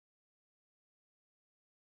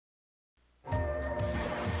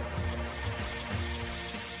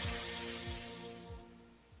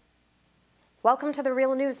Welcome to the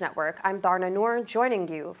Real News Network. I'm Darna Noor, joining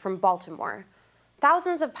you from Baltimore.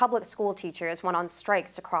 Thousands of public school teachers went on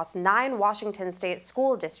strikes across 9 Washington state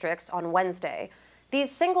school districts on Wednesday.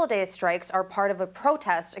 These single-day strikes are part of a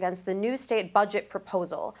protest against the new state budget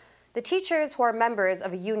proposal. The teachers, who are members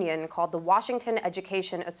of a union called the Washington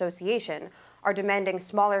Education Association, are demanding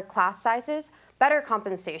smaller class sizes, better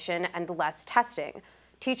compensation, and less testing.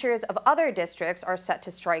 Teachers of other districts are set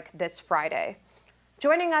to strike this Friday.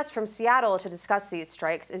 Joining us from Seattle to discuss these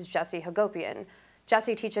strikes is Jesse Hagopian.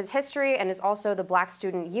 Jesse teaches history and is also the Black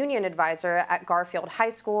Student Union Advisor at Garfield High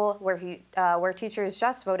School, where teachers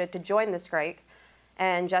just voted to join the strike.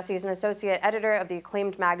 And Jesse is an associate editor of the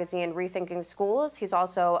acclaimed magazine Rethinking Schools. He's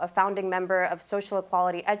also a founding member of Social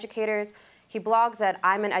Equality Educators. He blogs at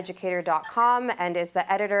I'mAnEducator.com and is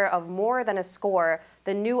the editor of More Than a Score,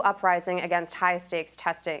 the new uprising against high-stakes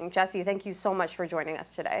testing. Jesse, thank you so much for joining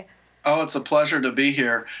us today. Oh, it's a pleasure to be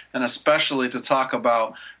here, and especially to talk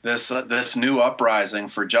about this new uprising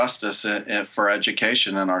for justice for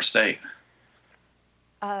education in our state.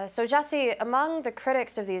 So Jesse, among the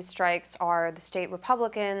critics of these strikes are the state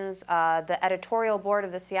Republicans, the editorial board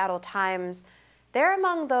of the Seattle Times. They're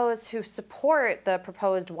among those who support the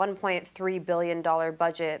proposed $1.3 billion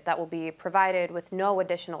budget that will be provided with no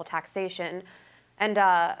additional taxation. And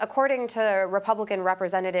according to Republican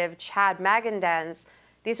Representative Chad Magandans,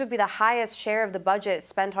 these would be the highest share of the budget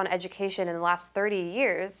spent on education in the last 30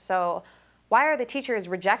 years. So why are the teachers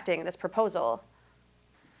rejecting this proposal?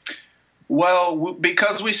 Well,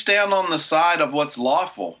 because we stand on the side of what's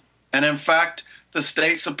lawful. And in fact, the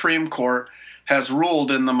state Supreme Court has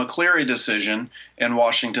ruled in the McCleary decision in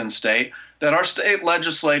Washington state that our state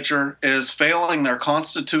legislature is failing their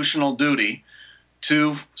constitutional duty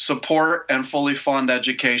to support and fully fund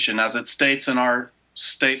education, as it states in our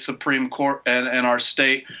state Supreme Court and our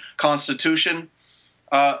state constitution.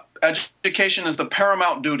 Education is the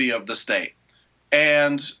paramount duty of the state.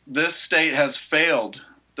 And this state has failed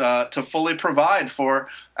to fully provide for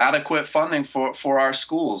adequate funding for our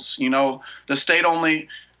schools. You know, the state only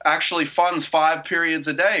actually funds 5 periods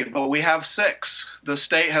a day, but we have 6. The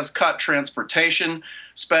state has cut transportation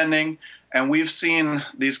spending, and we've seen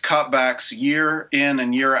these cutbacks year in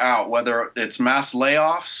and year out, whether it's mass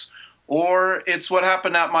layoffs or it's what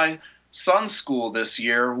happened at my son's school this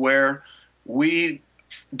year, where we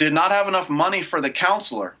did not have enough money for the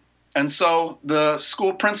counselor. And so the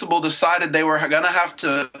school principal decided they were going to have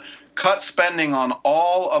to cut spending on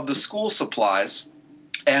all of the school supplies,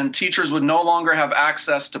 and teachers would no longer have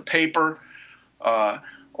access to paper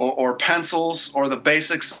or pencils or the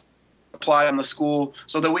basics supply in the school,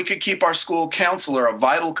 so that we could keep our school counselor, a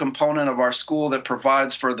vital component of our school that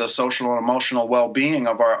provides for the social and emotional well-being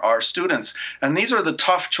of our students. And these are the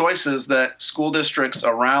tough choices that school districts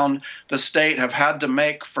around the state have had to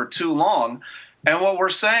make for too long. And what we're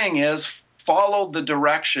saying is follow the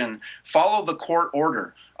direction, follow the court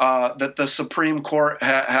order that the Supreme Court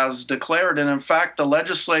has declared. And in fact, the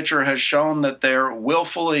legislature has shown that they're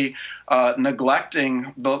willfully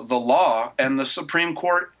neglecting the law, and the Supreme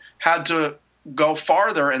Court had to go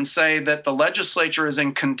farther and say that the legislature is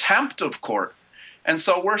in contempt of court. And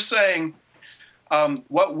so we're saying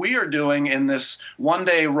what we are doing in this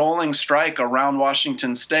one-day rolling strike around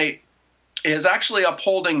Washington state is actually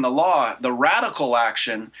upholding the law. The radical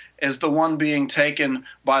action is the one being taken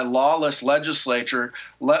by lawless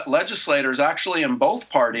legislators actually in both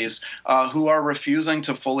parties who are refusing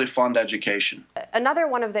to fully fund education. Another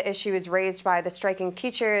one of the issues raised by the striking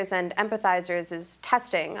teachers and empathizers is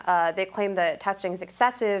testing. They claim that testing is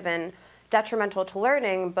excessive and detrimental to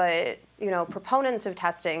learning, but proponents of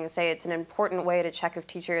testing say it's an important way to check if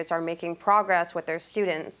teachers are making progress with their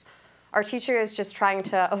students. Are teachers just trying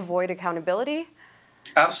to avoid accountability?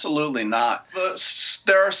 Absolutely not.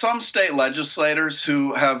 There are some state legislators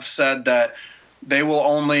who have said that they will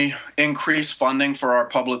only increase funding for our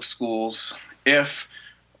public schools if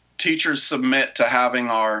teachers submit to having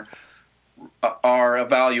our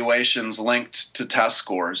evaluations linked to test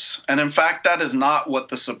scores. And in fact, that is not what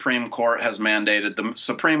the Supreme Court has mandated. The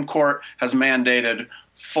Supreme Court has mandated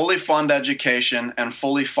fully fund education and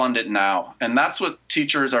fully fund it now. And that's what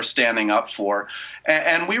teachers are standing up for.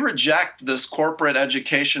 And we reject this corporate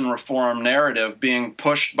education reform narrative being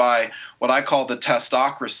pushed by what I call the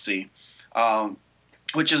testocracy,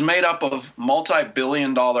 which is made up of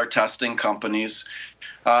multi-billion-dollar testing companies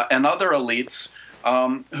and other elites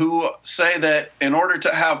who say that in order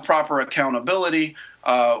to have proper accountability,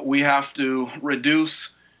 we have to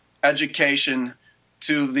reduce education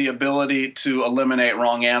to the ability to eliminate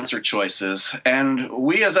wrong answer choices. And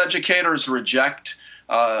we as educators reject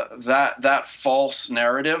that false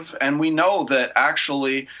narrative. And we know that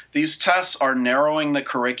actually these tests are narrowing the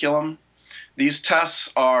curriculum. These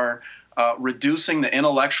tests are reducing the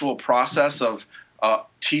intellectual process of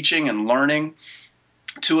teaching and learning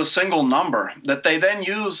to a single number that they then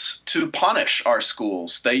use to punish our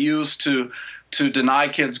schools. They use to deny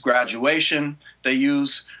kids graduation. They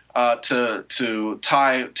use to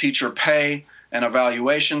tie teacher pay and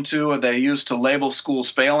evaluation to, or they use to label schools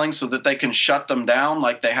failing so that they can shut them down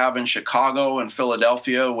like they have in Chicago and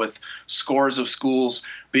Philadelphia with scores of schools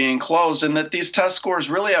being closed, and that these test scores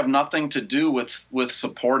really have nothing to do with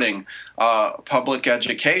supporting public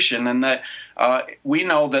education, and that we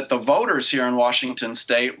know that the voters here in Washington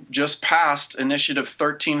State just passed Initiative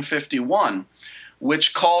 1351,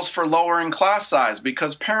 which calls for lowering class size,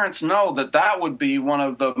 because parents know that that would be one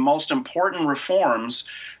of the most important reforms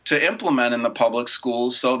to implement in the public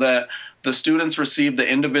schools so that the students receive the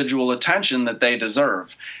individual attention that they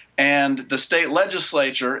deserve. And the state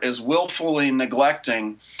legislature is willfully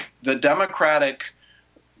neglecting the democratic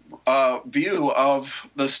view of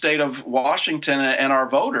the state of Washington and our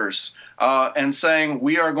voters, and saying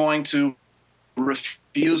we are going to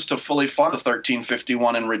refuse to fully fund the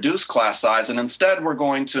 1351 and reduce class size, and instead we're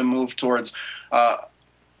going to move towards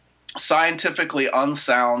scientifically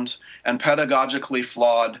unsound and pedagogically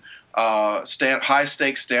flawed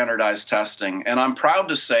high-stakes standardized testing. And I'm proud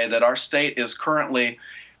to say that our state is currently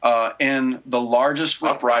in the largest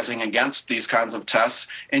uprising against these kinds of tests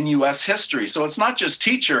in U.S. history. So it's not just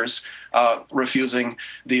teachers refusing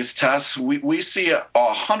these tests. We see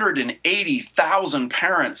 180,000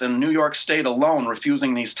 parents in New York State alone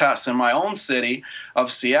refusing these tests. In my own city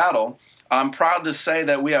of Seattle, I'm proud to say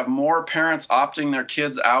that we have more parents opting their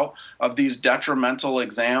kids out of these detrimental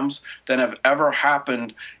exams than have ever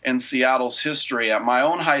happened in Seattle's history. At my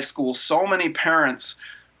own high school, so many parents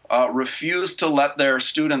refused to let their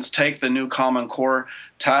students take the new Common Core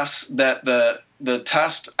tests that the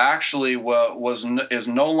test actually is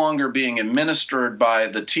no longer being administered by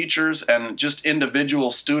the teachers, and just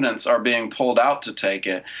individual students are being pulled out to take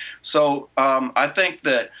it. So I think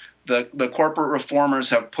that the corporate reformers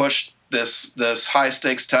have pushed this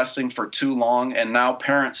high-stakes testing for too long, and now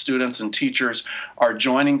parents, students, and teachers are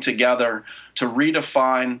joining together to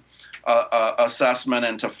redefine assessment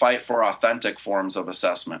and to fight for authentic forms of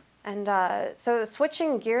assessment. And so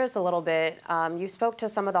switching gears a little bit, you spoke to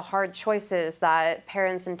some of the hard choices that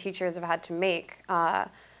parents and teachers have had to make. I'm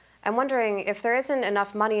wondering if there isn't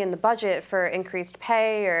enough money in the budget for increased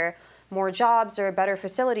pay or more jobs or better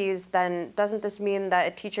facilities, then doesn't this mean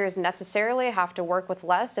that teachers necessarily have to work with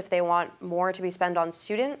less if they want more to be spent on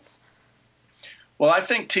students? Well, I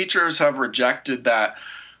think teachers have rejected that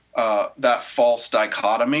false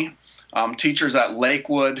dichotomy. Teachers at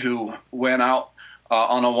Lakewood who went out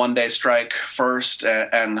on a one-day strike first,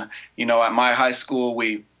 and you know, at my high school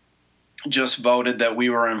we just voted that we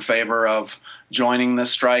were in favor of joining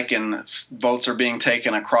this strike, and votes are being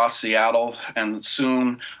taken across Seattle, and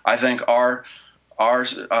soon I think our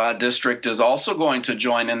district is also going to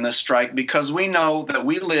join in this strike, because we know that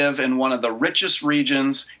we live in one of the richest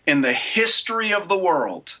regions in the history of the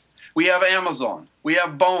world. We have Amazon, we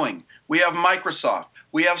have Boeing, we have Microsoft,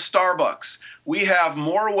 we have Starbucks. We have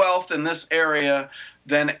more wealth in this area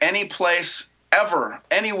than any place ever,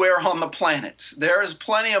 anywhere on the planet. There is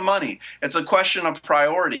plenty of money. It's a question of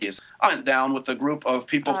priorities. I went down with a group of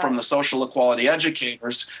people from the social equality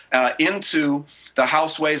educators into the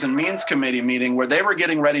House Ways and Means Committee meeting, where they were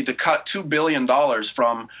getting ready to cut $2 billion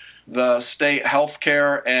from the state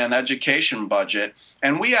healthcare and education budget.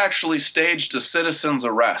 And we actually staged a citizen's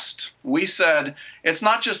arrest. We said, it's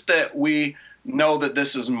not just that we know that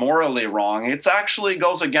this is morally wrong, it actually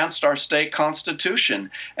goes against our state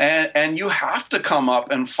constitution, and you have to come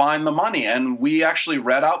up and find the money. And we actually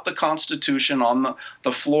read out the Constitution on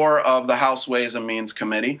the floor of the House Ways and Means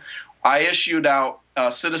Committee. I issued out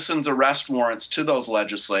citizens arrest warrants to those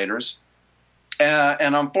legislators,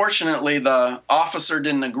 and unfortunately the officer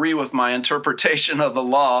didn't agree with my interpretation of the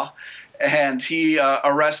law, and he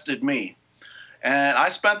arrested me. And I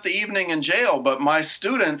spent the evening in jail, but my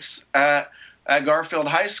students at Garfield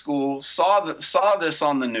High School saw this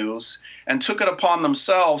on the news and took it upon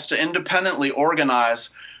themselves to independently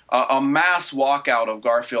organize a mass walkout of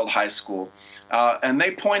Garfield High School. And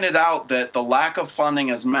they pointed out that the lack of funding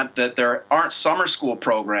has meant that there aren't summer school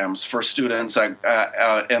programs for students in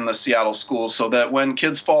the Seattle schools, so that when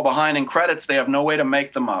kids fall behind in credits, they have no way to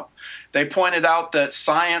make them up. They pointed out that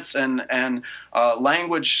science and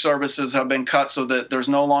language services have been cut so that there's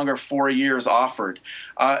no longer 4 years offered.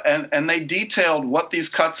 And they detailed what these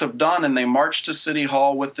cuts have done, and they marched to City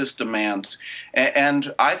Hall with this demand.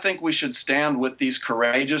 And I think we should stand with these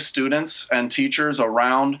courageous students and teachers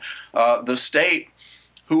around the state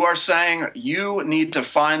who are saying you need to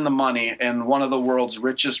find the money in one of the world's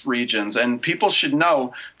richest regions. And people should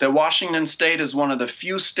know that Washington State is one of the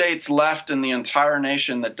few states left in the entire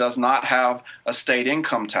nation that does not have a state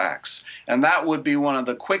income tax. And that would be one of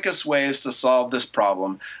the quickest ways to solve this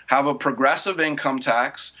problem. Have a progressive income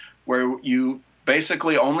tax where you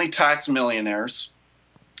basically only tax millionaires,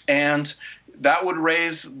 and that would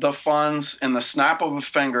raise the funds in the snap of a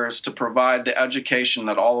fingers to provide the education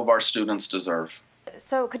that all of our students deserve.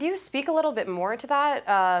 So could you speak a little bit more to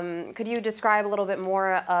that? Could you describe a little bit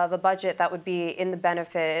more of a budget that would be in the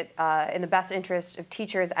benefit, in the best interest of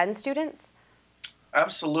teachers and students?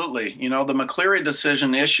 Absolutely. You know, the McCleary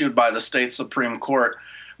decision issued by the state Supreme Court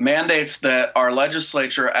mandates that our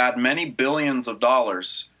legislature add many billions of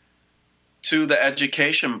dollars to the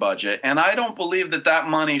education budget. And I don't believe that that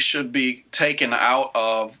money should be taken out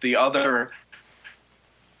of the other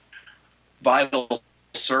vital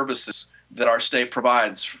services that our state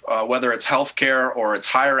provides, whether it's healthcare or it's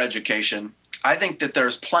higher education. I think that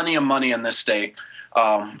there's plenty of money in this state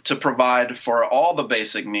to provide for all the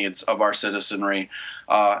basic needs of our citizenry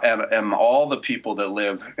and all the people that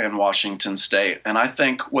live in Washington State. And I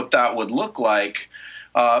think what that would look like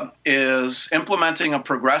is implementing a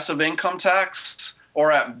progressive income tax,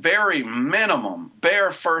 or at very minimum,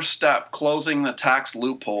 bare first step, closing the tax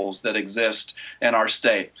loopholes that exist in our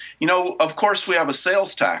state. You know, of course, we have a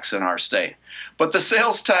sales tax in our state, but the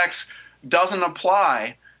sales tax doesn't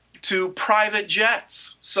apply to private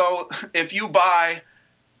jets. So if you buy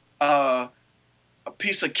a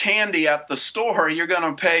piece of candy at the store, you're going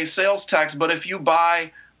to pay sales tax. But if you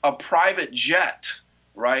buy a private jet,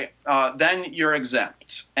 right, then you're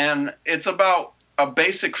exempt. And it's about a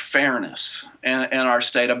basic fairness in our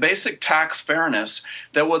state, a basic tax fairness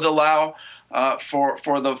that would allow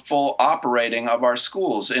for the full operating of our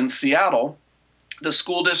schools. In Seattle, the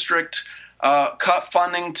school district cut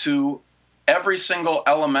funding to every single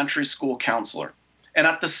elementary school counselor. And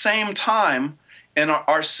at the same time, in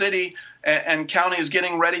our city and county is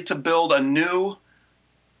getting ready to build a new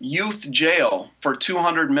youth jail for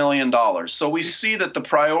 $200 million. So we see that the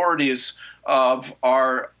priorities of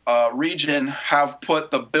our region have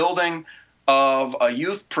put the building of a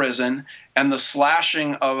youth prison and the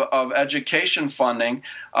slashing of education funding,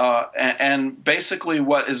 and basically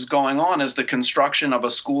what is going on is the construction of a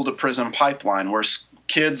school-to-prison pipeline where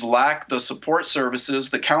kids lack the support services,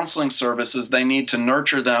 the counseling services they need to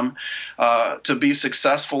nurture them to be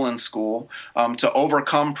successful in school, to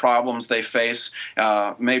overcome problems they face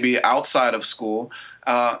maybe outside of school,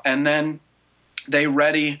 and then they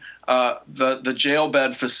ready the jail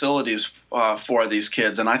bed facilities for these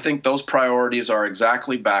kids. And I think those priorities are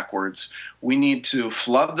exactly backwards. We need to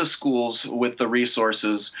flood the schools with the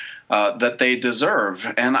resources that they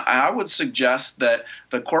deserve. And I would suggest that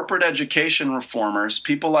the corporate education reformers,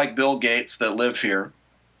 people like Bill Gates that live here,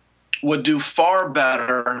 would do far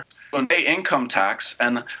better to pay income tax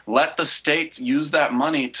and let the state use that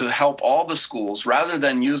money to help all the schools rather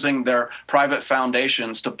than using their private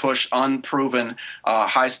foundations to push unproven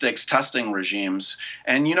high-stakes testing regimes.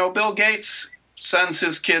 And, you know, Bill Gates sends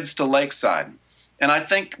his kids to Lakeside. And I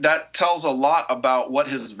think that tells a lot about what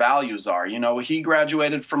his values are. You know, he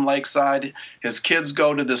graduated from Lakeside. His kids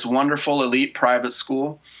go to this wonderful elite private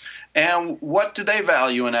school. And what do they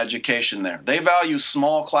value in education there? They value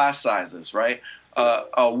small class sizes, right?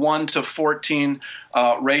 A 1 to 14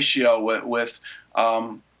 ratio with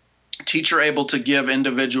teacher able to give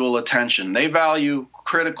individual attention. They value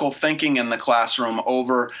critical thinking in the classroom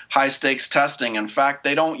over high stakes testing. In fact,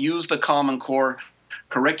 they don't use the Common Core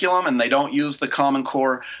curriculum and they don't use the Common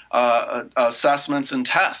Core assessments and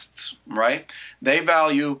tests, right? They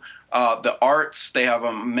value the arts. They have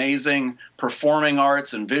amazing performing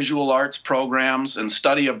arts and visual arts programs and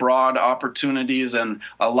study abroad opportunities and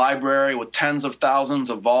a library with tens of thousands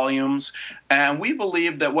of volumes. And we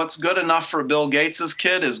believe that what's good enough for Bill Gates's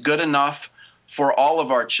kid is good enough for all of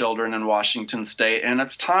our children in Washington State. And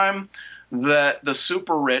it's time that the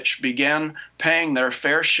super rich began paying their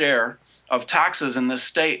fair share of taxes in this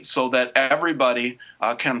state so that everybody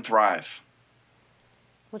can thrive.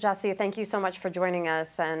 Well, Jesse, thank you so much for joining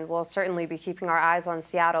us, and we'll certainly be keeping our eyes on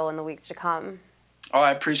Seattle in the weeks to come. Oh,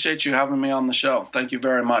 I appreciate you having me on the show. Thank you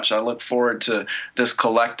very much. I look forward to this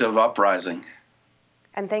collective uprising.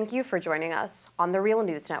 And thank you for joining us on the Real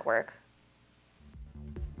News Network.